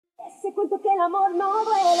Ese cuento que el amor no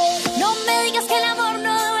duele. No me digas que el amor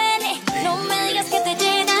no duele. No me digas que te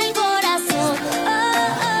llena el corazón.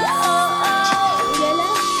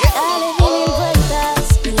 Dale mil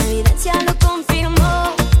vueltas y la evidencia lo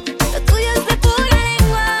confirmó. Lo tuyo es de pura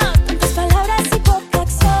lengua, tantas palabras y poca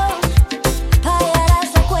acción.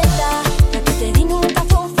 Pagarás la cuenta, lo que te di nunca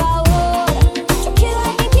fue un favor. Yo quiero a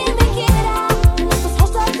alguien que me quiera, tus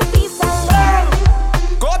hashtags de pizza.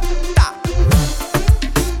 Gota.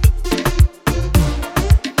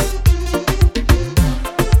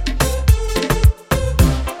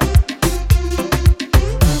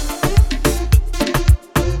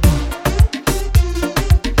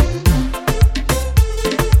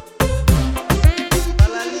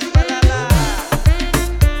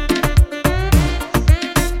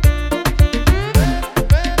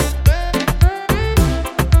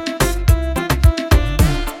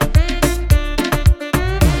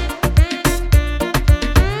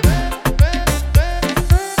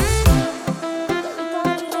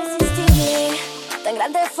 Irresistible, tan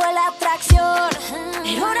grande fue la atracción.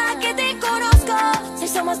 Pero ahora que te conozco, se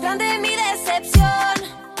hizo más grande mi decepción.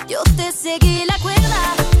 Yo te seguí la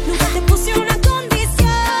cuerda, nunca te puse una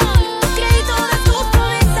condición. Creí todas tus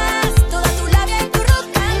promesas, toda tu labia y tu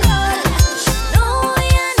rock and roll. No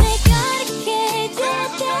voy a negar que yo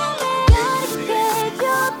te amé, que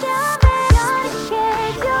yo te amé, que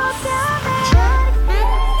yo te amé.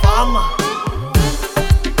 Fama.